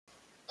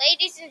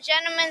Ladies and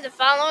gentlemen, the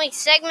following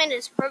segment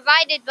is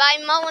provided by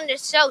Mullen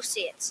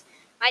Associates.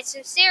 My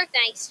sincere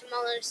thanks to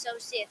Mullen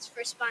Associates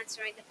for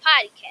sponsoring the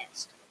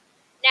podcast.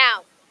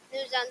 Now,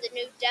 news on the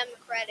new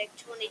Democratic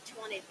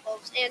 2020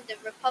 polls and the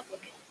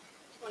Republican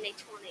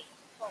 2020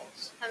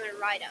 polls. Coming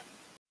right up.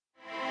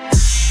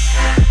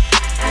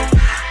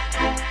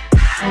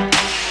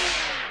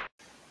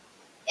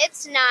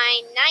 It's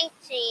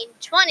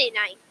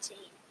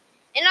 9/19/2019.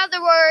 In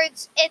other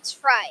words, it's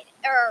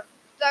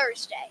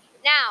Thursday.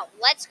 Now,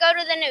 let's go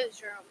to the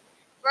newsroom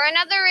for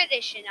another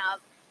edition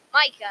of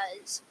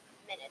Micah's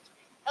Minute.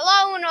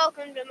 Hello and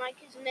welcome to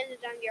Micah's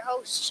Minute. I'm your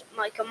host,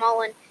 Micah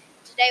Mullen.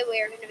 Today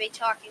we are going to be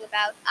talking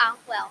about,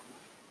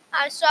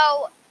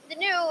 the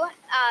new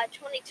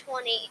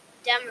 2020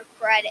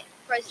 Democratic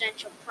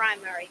presidential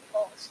primary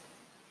polls.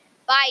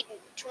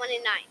 Biden,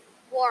 29,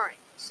 Warren,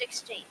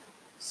 16,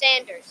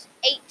 Sanders,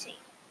 18,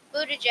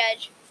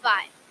 Buttigieg,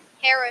 5,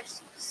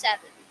 Harris,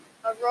 7,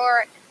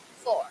 O'Rourke,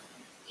 4,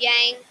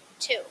 Yang,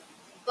 2,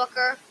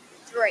 Booker,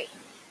 3,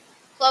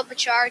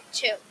 Klobuchar,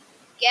 2,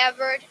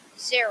 Gabbard,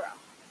 0,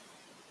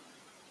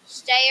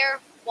 Steyer,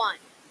 1,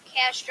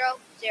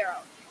 Castro,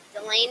 0,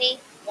 Delaney,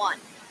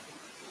 1.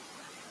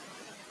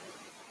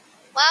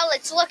 Well,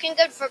 it's looking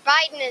good for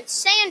Biden and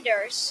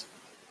Sanders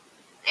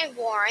and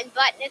Warren,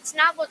 but it's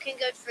not looking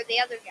good for the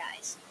other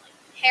guys, like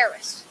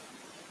Harris,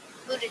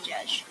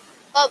 Buttigieg,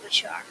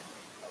 Klobuchar,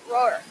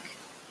 O'Rourke,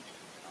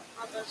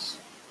 all those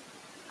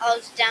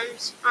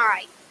Dems. All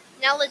right,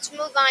 now let's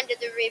move on to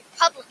the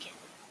Republican.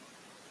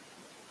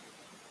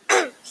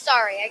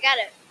 Sorry, I got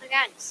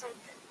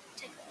something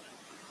tickling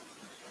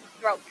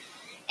throat.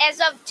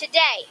 As of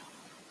today,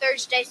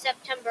 Thursday,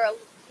 September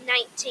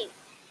 19th,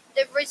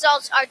 the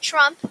results are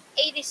Trump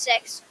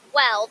 86,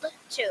 Weld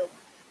 2,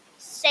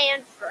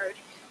 Sanford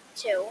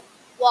 2,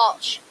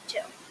 Walsh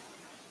 2.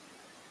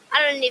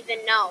 I don't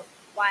even know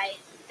why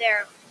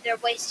they're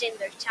wasting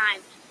their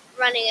time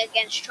running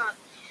against Trump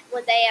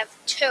when they have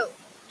 2.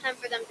 Time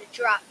for them to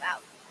drop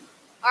out.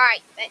 All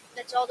right,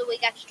 that's all that we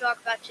got to talk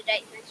about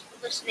today. Thanks for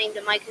listening to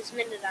Micah's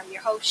Minute. I'm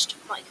your host,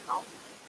 Mike Mullen.